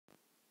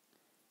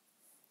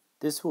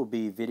This will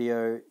be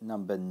video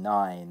number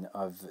 9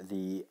 of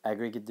the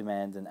Aggregate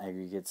Demand and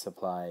Aggregate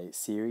Supply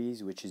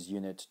series, which is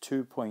Unit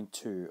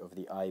 2.2 of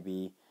the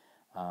IB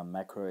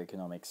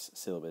Macroeconomics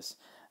syllabus.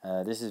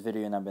 This is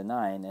video number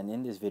 9, and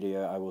in this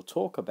video I will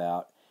talk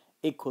about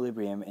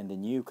equilibrium in the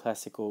new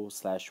classical /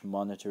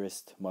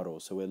 monetarist model.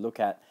 So we'll look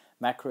at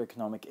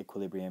macroeconomic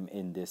equilibrium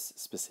in this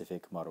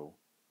specific model.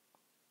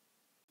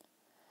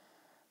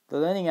 The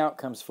learning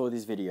outcomes for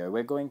this video,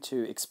 we're going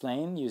to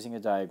explain using a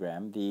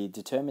diagram the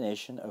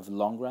determination of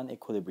long-run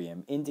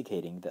equilibrium,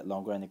 indicating that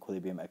long-run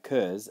equilibrium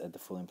occurs at the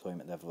full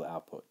employment level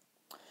output.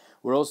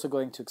 We're also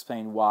going to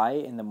explain why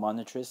in the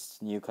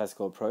monetarist new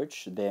classical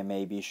approach there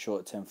may be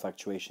short-term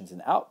fluctuations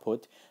in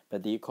output,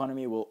 but the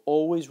economy will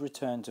always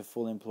return to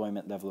full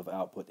employment level of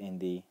output in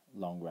the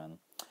long run.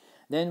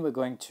 Then we're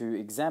going to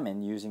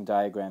examine using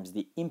diagrams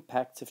the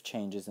impact of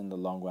changes in the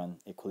long-run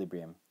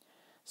equilibrium.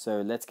 So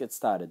let's get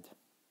started.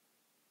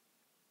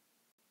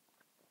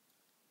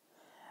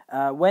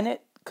 When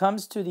it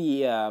comes to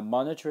the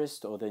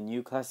monetarist or the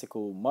new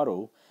classical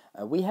model,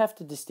 we have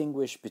to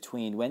distinguish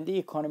between when the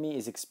economy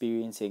is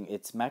experiencing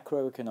its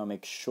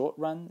macroeconomic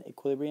short-run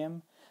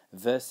equilibrium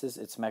versus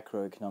its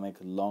macroeconomic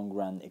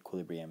long-run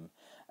equilibrium.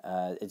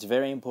 It's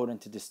very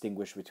important to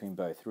distinguish between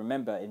both.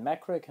 Remember, in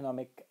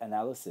macroeconomic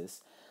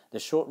analysis, the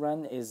short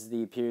run is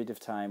the period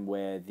of time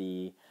where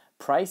the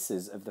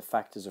prices of the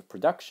factors of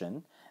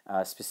production,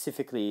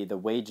 specifically the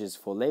wages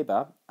for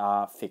labor,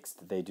 are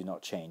fixed. They do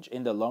not change.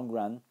 In the long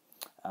run,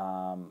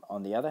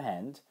 on the other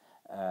hand,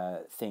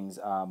 things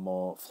are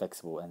more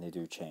flexible and they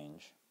do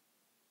change.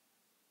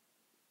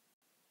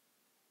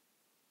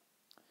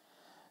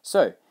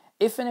 So,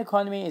 if an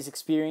economy is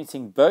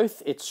experiencing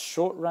both its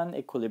short-run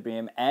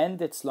equilibrium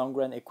and its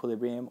long-run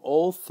equilibrium,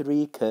 all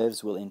three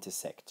curves will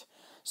intersect.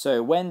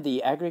 So, when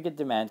the aggregate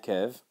demand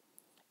curve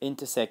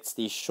intersects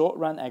the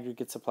short-run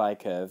aggregate supply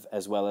curve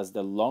as well as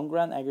the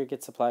long-run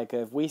aggregate supply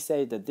curve, we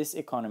say that this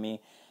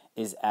economy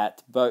is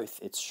at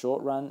both its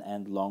short-run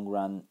and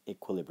long-run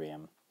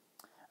equilibrium.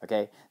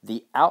 Okay,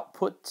 the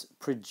output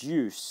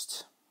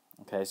produced.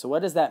 Okay, so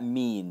what does that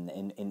mean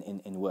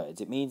in words?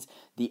 It means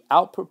the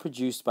output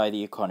produced by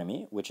the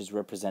economy, which is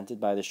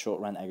represented by the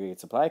short-run aggregate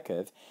supply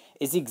curve,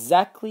 is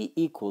exactly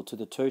equal to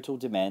the total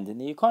demand in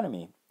the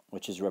economy,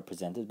 which is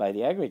represented by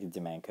the aggregate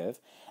demand curve,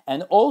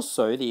 and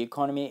also the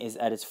economy is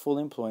at its full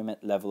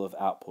employment level of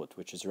output,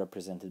 which is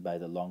represented by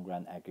the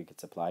long-run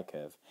aggregate supply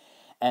curve.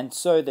 And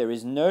so there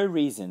is no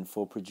reason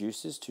for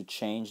producers to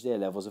change their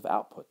levels of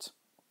output.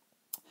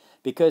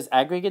 Because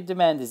aggregate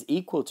demand is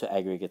equal to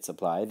aggregate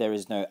supply, there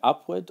is no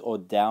upward or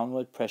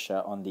downward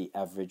pressure on the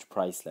average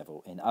price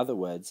level. In other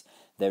words,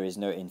 there is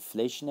no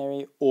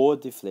inflationary or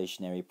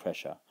deflationary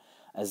pressure.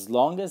 As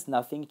long as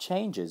nothing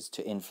changes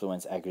to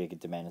influence aggregate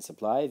demand and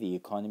supply, the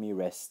economy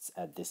rests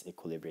at this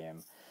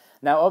equilibrium.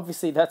 Now,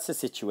 obviously, that's a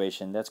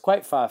situation that's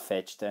quite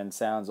far-fetched and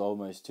sounds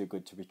almost too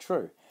good to be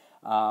true.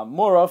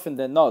 More often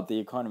than not, the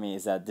economy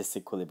is at this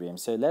equilibrium.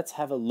 So let's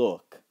have a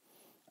look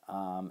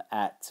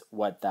at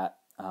what that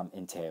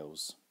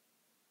entails.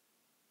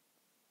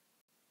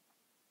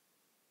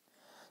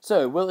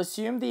 So we'll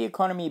assume the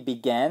economy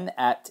began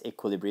at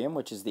equilibrium,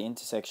 which is the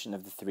intersection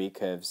of the three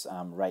curves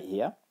right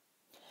here.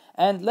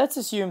 And let's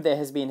assume there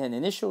has been an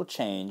initial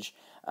change.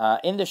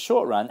 In the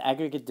short run,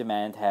 aggregate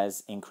demand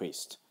has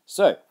increased.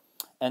 So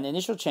an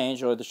initial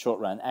change, or the short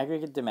run,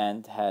 aggregate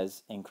demand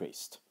has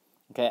increased.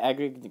 Okay,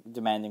 aggregate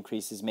demand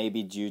increases may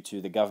be due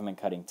to the government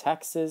cutting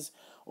taxes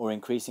or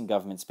increasing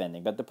government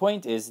spending. But the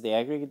point is the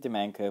aggregate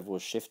demand curve will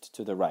shift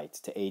to the right,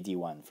 to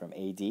AD1, from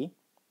AD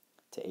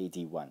to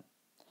AD1.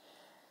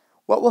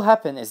 What will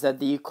happen is that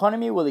the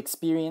economy will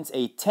experience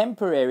a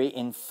temporary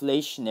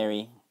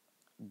inflationary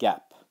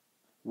gap,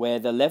 where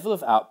the level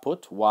of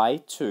output,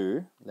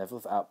 Y2, level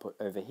of output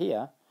over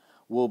here,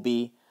 will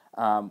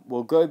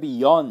go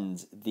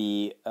beyond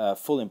the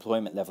full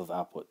employment level of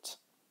output.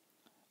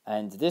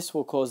 And this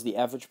will cause the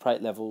average price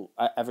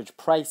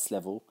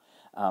level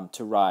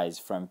to rise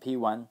from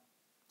P1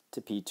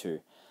 to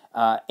P2.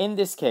 In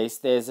this case,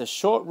 there's a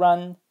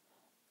short-run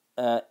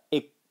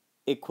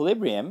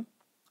equilibrium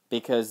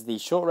because the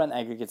short-run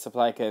aggregate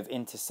supply curve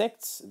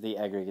intersects the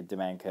aggregate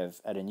demand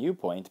curve at a new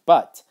point,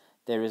 but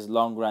there is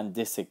long-run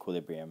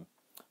disequilibrium.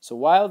 So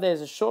while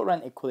there's a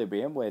short-run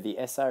equilibrium where the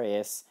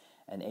SRAS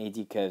and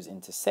AD curves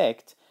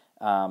intersect,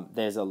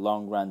 there's a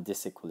long-run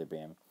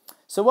disequilibrium.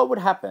 So what would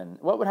happen?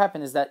 What would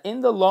happen is that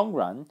in the long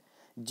run,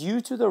 due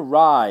to the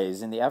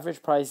rise in the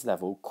average price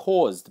level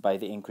caused by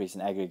the increase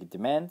in aggregate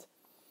demand,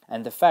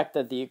 and the fact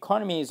that the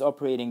economy is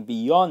operating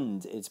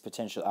beyond its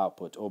potential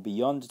output or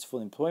beyond its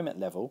full employment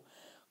level,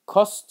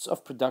 costs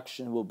of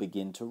production will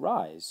begin to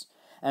rise.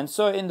 And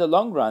so in the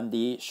long run,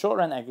 the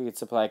short-run aggregate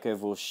supply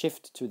curve will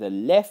shift to the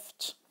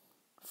left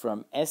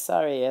from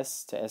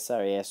SRAS to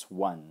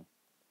SRAS1.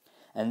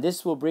 And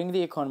this will bring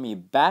the economy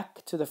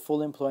back to the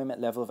full employment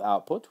level of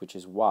output, which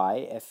is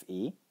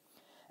YFE,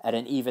 at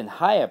an even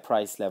higher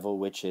price level,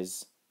 which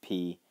is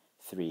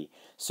P3.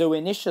 So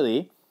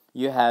initially,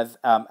 you have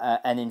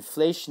an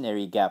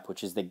inflationary gap,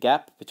 which is the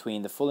gap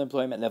between the full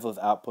employment level of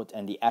output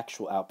and the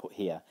actual output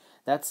here.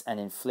 That's an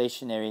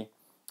inflationary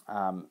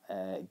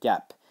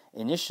gap.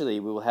 Initially,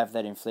 we will have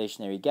that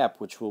inflationary gap,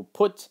 which will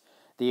put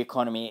the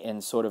economy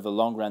in sort of a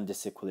long-run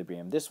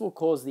disequilibrium. This will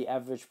cause the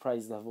average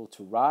price level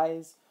to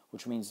rise,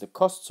 which means the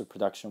costs of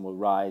production will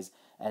rise,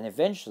 and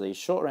eventually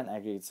short-run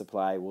aggregate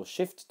supply will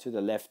shift to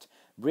the left,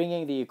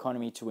 bringing the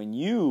economy to a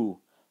new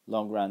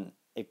long-run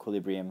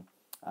equilibrium,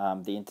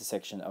 the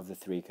intersection of the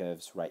three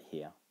curves right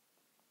here.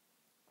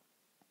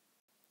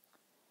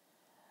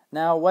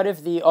 Now, what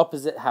if the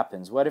opposite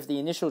happens? What if the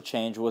initial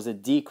change was a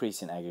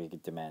decrease in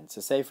aggregate demand? So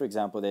say, for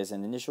example, there's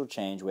an initial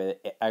change where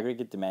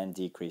aggregate demand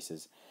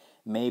decreases,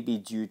 maybe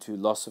due to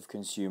loss of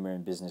consumer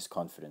and business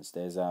confidence.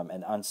 There's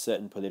an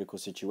uncertain political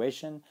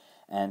situation,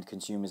 and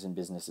consumers and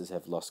businesses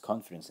have lost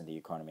confidence in the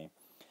economy.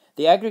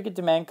 The aggregate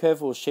demand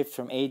curve will shift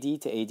from AD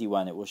to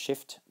AD1. It will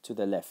shift to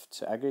the left.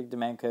 So aggregate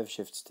demand curve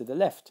shifts to the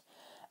left.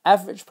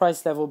 Average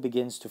price level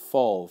begins to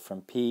fall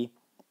from P1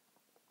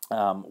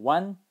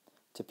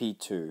 to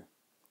P2.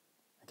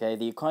 Okay,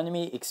 the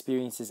economy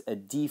experiences a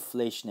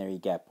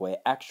deflationary gap where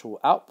actual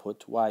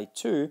output,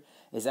 Y2,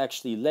 is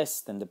actually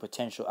less than the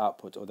potential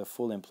output or the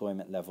full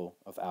employment level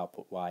of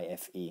output,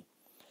 YFE.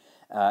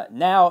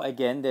 Now,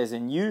 again, there's a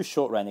new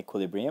short-run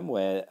equilibrium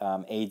where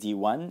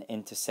AD1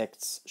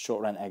 intersects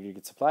short-run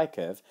aggregate supply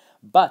curve,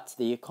 but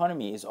the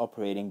economy is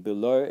operating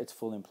below its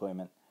full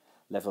employment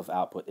level of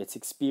output. It's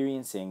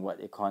experiencing what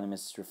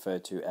economists refer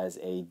to as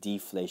a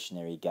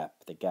deflationary gap,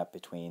 the gap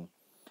between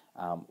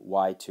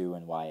Y2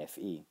 and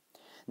YFE.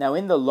 Now,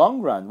 in the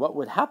long run, what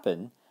would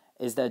happen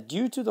is that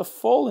due to the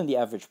fall in the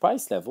average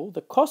price level,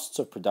 the costs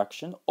of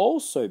production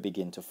also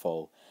begin to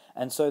fall.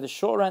 And so the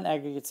short-run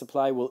aggregate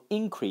supply will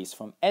increase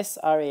from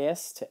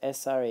SRAS to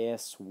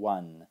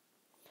SRAS1,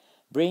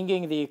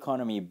 bringing the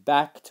economy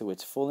back to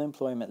its full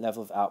employment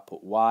level of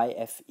output,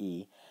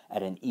 YFE,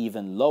 at an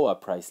even lower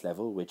price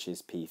level, which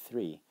is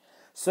P3.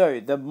 So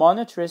the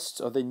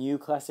monetarists or the new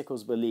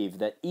classicals believe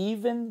that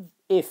even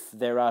if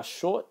there are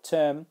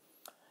short-term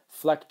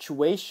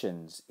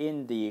fluctuations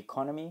in the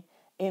economy,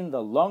 in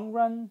the long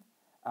run,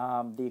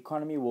 the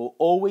economy will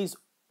always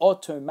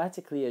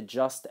automatically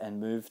adjust and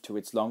move to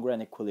its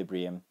long-run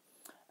equilibrium,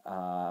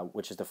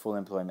 which is the full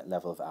employment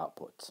level of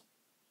output.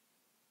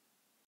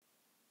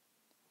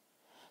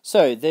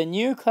 So the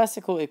new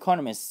classical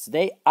economists,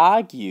 they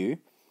argue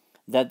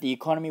that the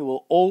economy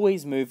will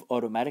always move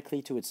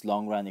automatically to its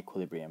long-run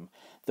equilibrium.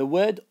 The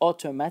word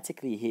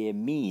automatically here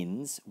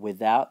means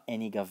without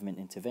any government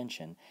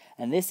intervention,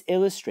 and this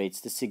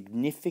illustrates the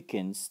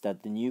significance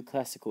that the new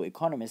classical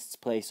economists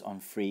place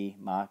on free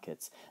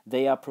markets.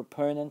 They are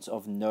proponents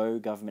of no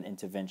government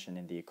intervention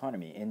in the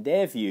economy. In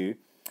their view,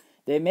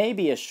 there may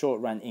be a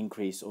short-run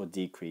increase or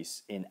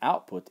decrease in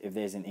output if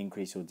there's an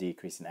increase or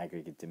decrease in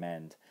aggregate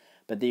demand,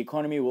 but the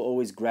economy will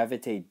always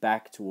gravitate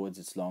back towards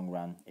its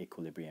long-run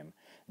equilibrium.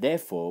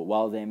 Therefore,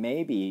 while there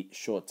may be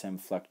short-term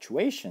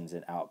fluctuations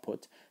in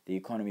output, the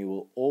economy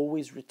will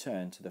always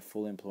return to the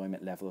full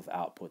employment level of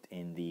output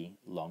in the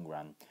long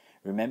run.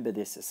 Remember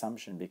this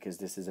assumption because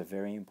this is a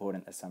very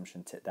important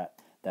assumption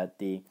that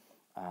the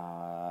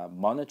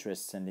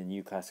monetarists and the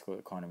new classical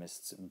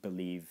economists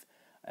believe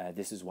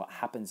this is what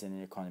happens in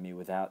an economy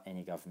without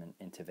any government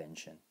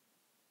intervention.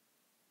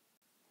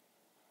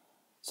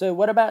 So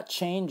what about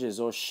changes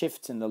or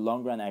shifts in the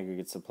long-run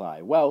aggregate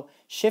supply? Well,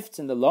 shifts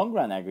in the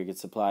long-run aggregate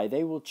supply,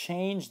 they will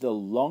change the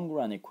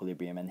long-run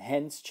equilibrium and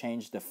hence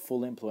change the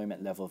full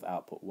employment level of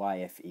output,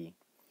 YFE.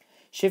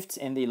 Shifts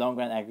in the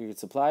long-run aggregate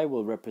supply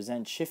will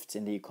represent shifts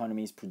in the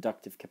economy's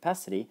productive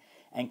capacity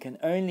and can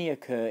only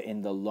occur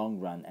in the long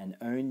run and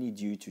only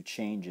due to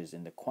changes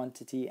in the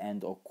quantity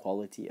and or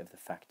quality of the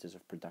factors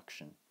of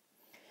production.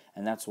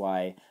 And that's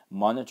why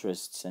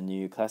monetarists and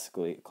new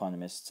classical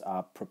economists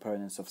are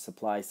proponents of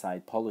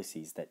supply-side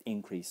policies that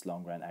increase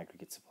long-run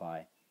aggregate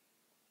supply.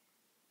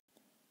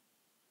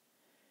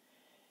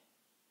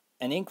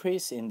 An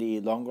increase in the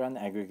long-run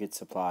aggregate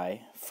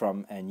supply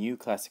from a new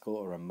classical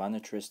or a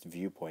monetarist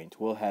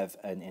viewpoint will have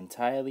an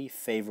entirely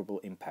favorable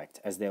impact,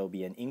 as there will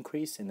be an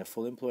increase in the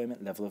full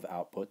employment level of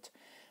output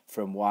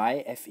from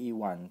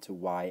YFE1 to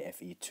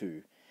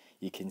YFE2.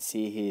 You can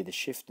see here the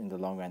shift in the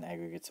long-run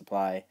aggregate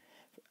supply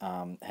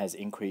has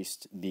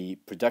increased the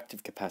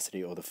productive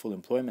capacity or the full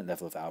employment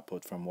level of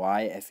output from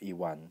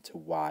YFE1 to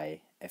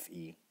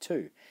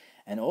YFE2.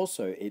 And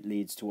also it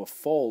leads to a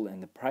fall in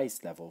the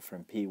price level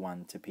from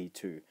P1 to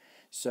P2.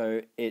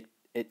 So it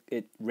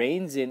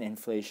reins in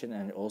inflation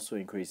and it also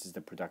increases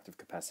the productive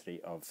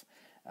capacity of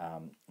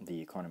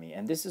the economy.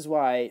 And this is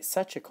why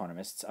such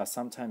economists are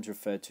sometimes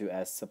referred to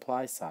as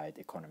supply-side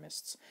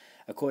economists.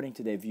 According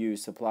to their view,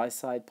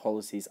 supply-side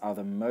policies are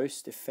the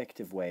most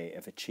effective way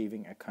of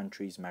achieving a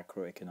country's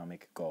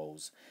macroeconomic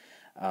goals.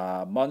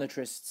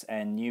 Monetarists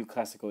and new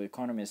classical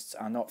economists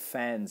are not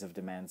fans of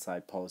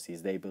demand-side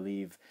policies. They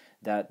believe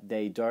that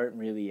they don't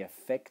really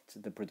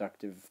affect the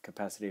productive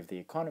capacity of the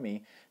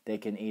economy. They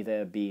can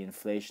either be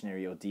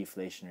inflationary or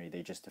deflationary.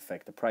 They just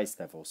affect the price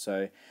level.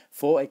 So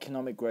for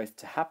economic growth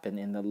to happen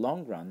in the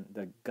long run,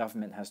 the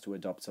government has to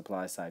adopt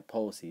supply-side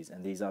policies,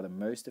 and these are the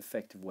most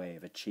effective way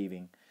of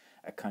achieving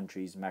a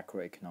country's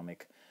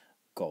macroeconomic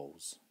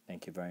goals.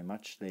 Thank you very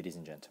much, ladies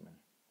and gentlemen.